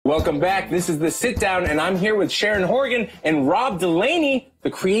Welcome back. This is The Sit Down, and I'm here with Sharon Horgan and Rob Delaney, the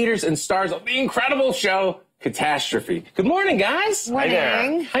creators and stars of the incredible show Catastrophe. Good morning, guys. Morning. Hi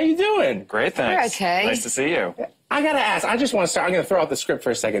there. How you doing? Great, thanks. We're okay. Nice to see you. I gotta ask, I just want to start, I'm gonna throw out the script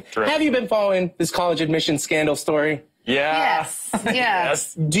for a second. Terrific. Have you been following this college admission scandal story? Yeah. Yes. Yeah.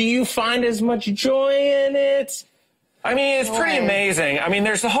 Yes. Do you find as much joy in it? I mean, it's pretty Joy. amazing. I mean,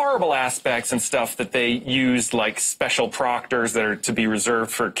 there's the horrible aspects and stuff that they use, like special proctors that are to be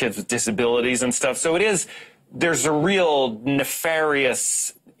reserved for kids with disabilities and stuff. So there's a real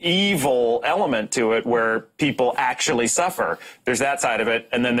nefarious, evil element to it where people actually suffer. There's that side of it,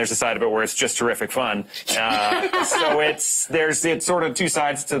 and then there's a side of it where it's just terrific fun. So it's sort of two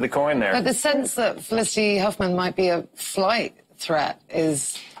sides to the coin there. But the sense that Felicity Huffman might be a flight threat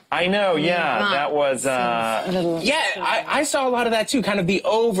is... I know, yeah, that was... a little... Yeah, I saw a lot of that too, kind of the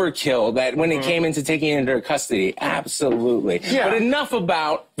overkill that when it came into taking into custody. Absolutely. Yeah. But enough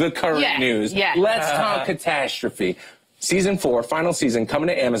about the current news. Yeah. Let's talk Catastrophe. Season 4, final season, coming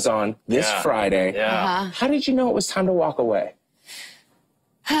to Amazon this Friday. Yeah. How did you know it was time to walk away?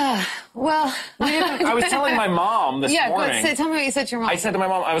 Well... I was telling my mom this morning. Tell me what you said to your mom. I said to my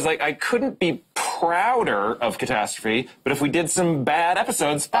mom, I was like, I couldn't be prouder of Catastrophe, but if we did some bad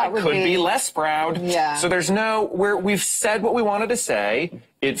episodes, I would could be- be less proud. Yeah. So we've said what we wanted to say.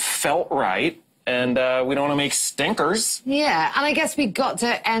 It felt right. And we don't want to make stinkers. Yeah, and I guess we got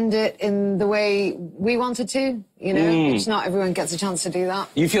to end it in the way we wanted to, you know, which not everyone gets a chance to do that.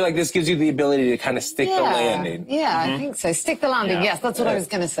 You feel like this gives you the ability to kind of stick the landing. Yeah, I think so. Stick the landing, Yeah. yes, that's what I was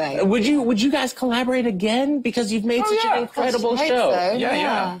going to say. Would you guys collaborate again? Because you've made such an incredible I hope show. so.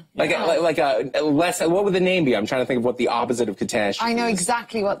 Yeah. Like a less, what would the name be? I'm trying to think of what the opposite of Catastrophe I know is.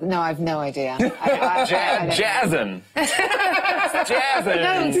 exactly what... No, I have no idea. I don't know. Jazzin'.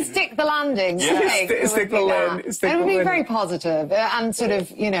 Jazzin'. No, stick the landing. Yeah. Stick the land- It stick the would be landing. very positive and sort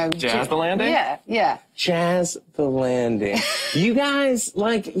of, you know... Jazz the landing? Yeah. Jazz the landing. You guys,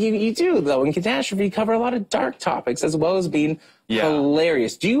 like, you do, though, in Catastrophe, you cover a lot of dark topics as well as being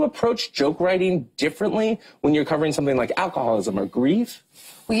hilarious. Do you approach joke writing differently when you're covering something like alcoholism or grief?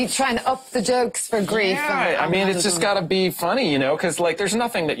 Well, you try and up the jokes for grief. Yeah, I mean, it's just got to be funny, you know, because, like, there's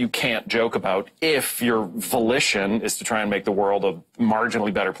nothing that you can't joke about if your volition is to try and make the world a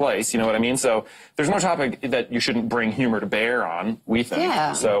marginally better place, you know what I mean? So there's no topic that you shouldn't bring humor to bear on, we think.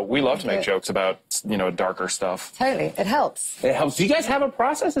 Yeah. So we love to make jokes about, you know, darker stuff. Totally. It helps. It helps. Do you guys have a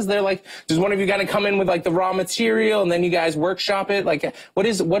process? Is there, like, does one of you kind of come in with, like, the raw material and then you guys workshop it? Like, what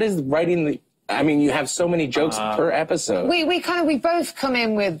is writing the... I mean, you have so many jokes per episode. We both come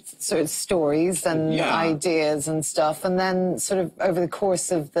in with sort of stories and ideas and stuff, and then sort of over the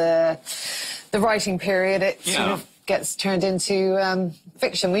course of the writing period, it sort of gets turned into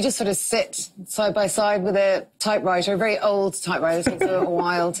fiction. We just sort of sit side by side with a typewriter, a very old typewriter. It takes a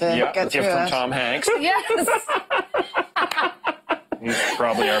while to get through from it. Tom Hanks. Yes. He's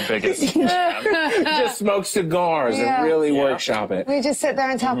probably our biggest fan. Just smoke cigars and really workshop it. We just sit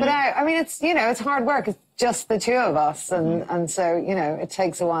there and tap it out. I mean, it's hard work. It's just the two of us, and so, you know, it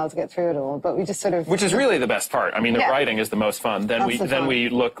takes a while to get through it all. But we just sort of... Which is really the best part. I mean, the writing is the most fun. Then we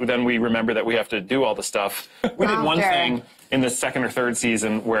remember that we have to do all the stuff. We did one thing in the second or third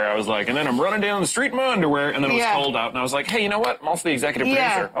season where I was like, and then I'm running down the street in my underwear, and then it was cold out, and I was like, hey, you know what? I'm also the executive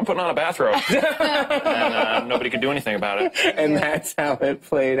producer. I'm putting on a bathrobe. And nobody could do anything about it. And that's how it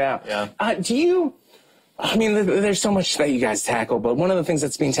played out. Yeah. I mean, there's so much that you guys tackle, but one of the things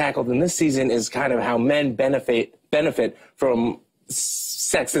that's being tackled in this season is kind of how men benefit from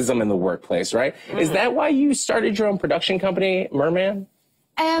sexism in the workplace, right? Is that why you started your own production company, Merman?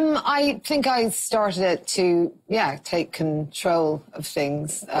 I think I started it to, take control of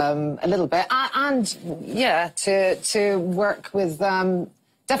things a little bit, and to work with,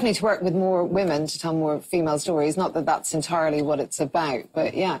 definitely to work with more women to tell more female stories. Not that that's entirely what it's about,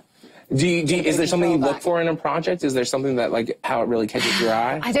 but yeah. Is there something you look for in a project? Is there something that, like, how it really catches your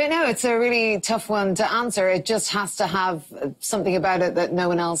eye? I don't know. It's a really tough one to answer. It just has to have something about it that no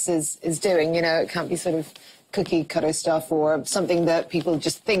one else is doing. You know, it can't be sort of cookie cutter stuff or something that people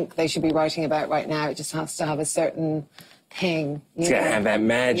just think they should be writing about right now. It just has to have a certain ping. It's got to have that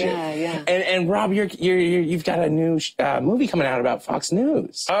magic. Yeah. And Rob, you've got a new movie coming out about Fox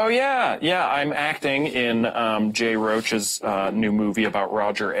News. Oh, yeah. I'm acting in Jay Roach's new movie about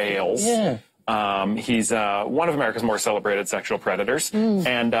Roger Ailes. Yeah. He's one of America's more celebrated sexual predators,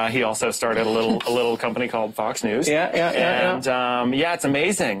 and he also started a little company called Fox News. And it's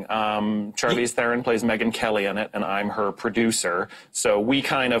amazing. Charlize Theron plays Megyn Kelly in it, and I'm her producer. So we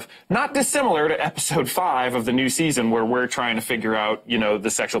kind of, not dissimilar to episode 5 of the new season, where we're trying to figure out, the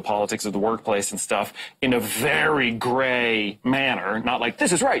sexual politics of the workplace and stuff in a very gray manner. Not like,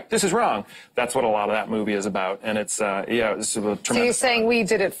 this is right, this is wrong. That's what a lot of that movie is about. And it's, it's a tremendous. So you're saying we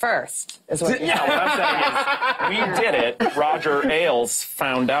did it first, is what Yeah, what I'm saying is, we did it. Roger Ailes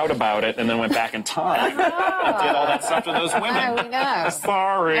found out about it and then went back in time and did all that stuff to those women. Oh, we know.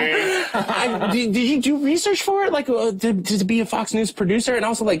 Sorry. Did you do research for it, like to be a Fox News producer? And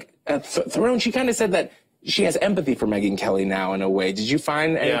also, like, Throne, she kind of said that she has empathy for Megyn Kelly now in a way. Did you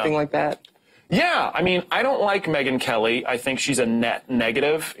find anything like that? Yeah, I mean, I don't like Megyn Kelly. I think she's a net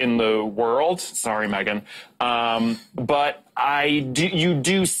negative in the world. Sorry, Megyn. But you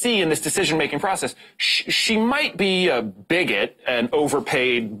do see in this decision-making process, she might be a bigot, an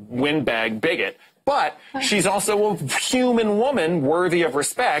overpaid windbag bigot, but she's also a human woman worthy of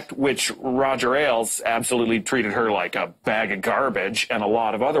respect, which Roger Ailes absolutely treated her like a bag of garbage, and a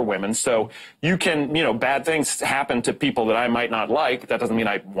lot of other women. So you can, bad things happen to people that I might not like. That doesn't mean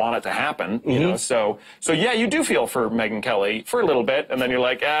I want it to happen, you know. So yeah, you do feel for Megyn Kelly for a little bit, and then you're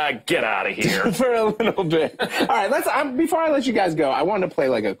like, get out of here. For a little bit. All right, before I let you guys go, I want to play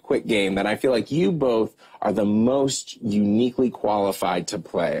like a quick game that I feel like you both are the most uniquely qualified to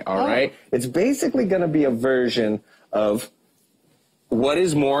play, all right? It's basically going to be a version of what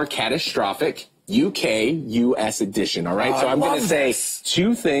is more catastrophic, UK-US edition, all right? So I'm going to say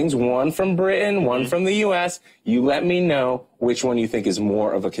two things, one from Britain, one from the US. You let me know which one you think is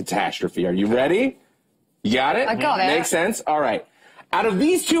more of a catastrophe. Are you ready? You got it? I got it. Makes sense? All right. Out of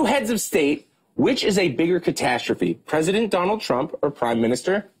these two heads of state, which is a bigger catastrophe, President Donald Trump or Prime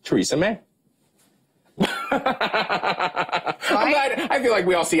Minister Theresa May? I feel like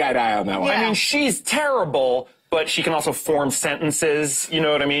we all see eye to eye on that one. I mean, she's terrible, but she can also form sentences. You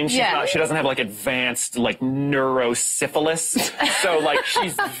know what I mean? She doesn't have like advanced like neurosyphilis. So like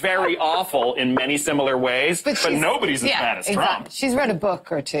she's very awful in many similar ways, but nobody's as bad as Trump. She's read a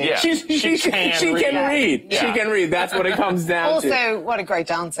book or two. Yeah. She can read. Yeah. She can read. That's what it comes down to. Also, what a great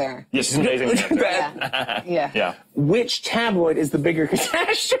dancer. Yeah, she's an amazing dancer. Yeah. Which tabloid is the bigger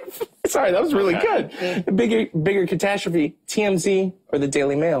catastrophe? Sorry, that was really good. The bigger catastrophe, TMZ or the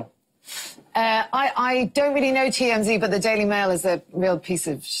Daily Mail? I don't really know TMZ, but the Daily Mail is a real piece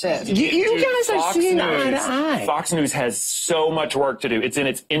of shit. You guys are seeing eye to eye. Fox News has so much work to do. It's in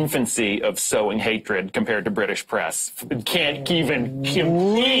its infancy of sowing hatred compared to British press. It can't even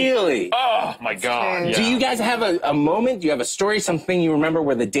Really? Oh, my God. Yeah. Do you guys have a moment? Do you have a story, something you remember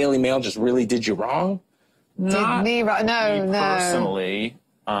where the Daily Mail just really did you wrong? Did me wrong? No. Personally.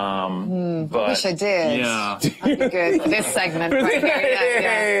 But I wish I did. Yeah. That'd be good. This segment right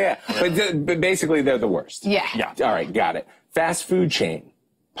here. Yeah. But basically, they're the worst. Yeah. All right, got it. Fast food chain,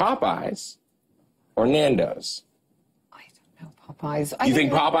 Popeyes or Nando's? I don't know Popeyes. You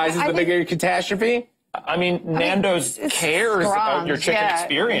think Popeyes is the bigger catastrophe? I mean, Nando's cares about your chicken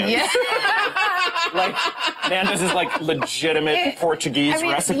experience. Yeah. Like, Nando's is like legitimate Portuguese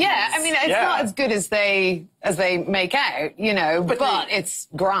recipe. Yeah, I mean, it's not as good as they make out, but it's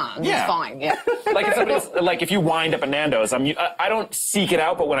grand. It's fine. Yeah. Like if you wind up at Nando's, I don't seek it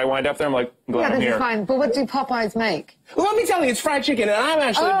out, but when I wind up there, I'm like, glad I'm here. Fine. But what do Popeyes make? Well, let me tell you, it's fried chicken, and I'm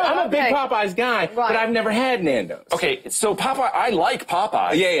a big Popeyes guy, but I've never had Nando's. Okay, so I like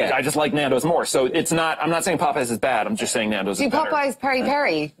Popeyes. Yeah. I just like Nando's more. So I'm not saying Popeyes is bad. I'm just saying Nando's is better. Do Popeyes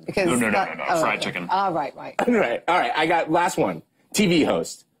peri-peri? Because no. Fried chicken. Oh, right. All right. I got last one. TV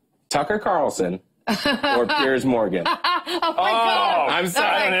host, Tucker Carlson or Piers Morgan? Oh, my God. I'm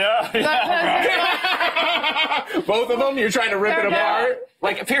sorry. Both of them? You're trying to rip it apart?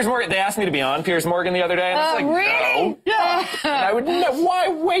 Like Piers Morgan, they asked me to be on Piers Morgan the other day, and I was like, really? no. Yeah. And I would why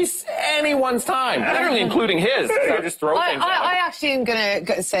waste anyone's time? Literally including his. I would just throw things at him. I actually am going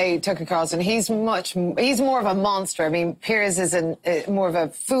to say Tucker Carlson. He's more of a monster. I mean, Piers is more of a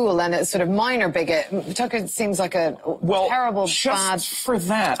fool and a sort of minor bigot. Tucker seems like a terrible, bad. For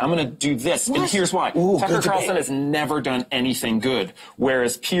that, I'm going to do this, and here's why. Tucker Carlson has never done anything good,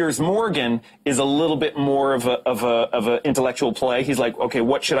 whereas Piers Morgan is a little bit more of a intellectual play. He's like, okay,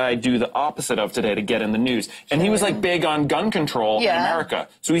 what should I do the opposite of today to get in the news? And he was like big on gun control in America.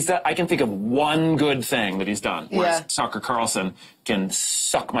 So I can think of one good thing that he's done. Whereas Tucker Carlson can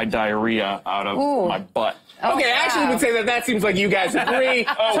suck my diarrhea out of my butt. Okay, I actually would say that seems like you guys agree.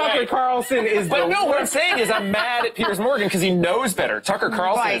 Tucker Carlson is But no, what I'm saying is I'm mad at Piers Morgan because he knows better. Tucker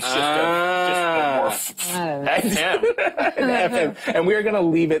Carlson is just FM. And we're going to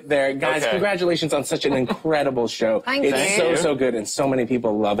leave it there. Guys, congratulations on such an incredible show. Thank you. It's so good, and so many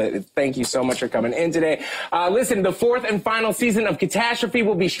people love it. Thank you so much for coming in today. Listen, the 4th and final season of Catastrophe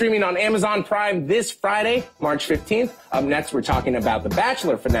will be streaming on Amazon Prime this Friday, March 15th. Up next, we're talking about the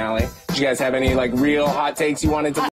Bachelor finale. Do you guys have any, like, real hot takes you wanted to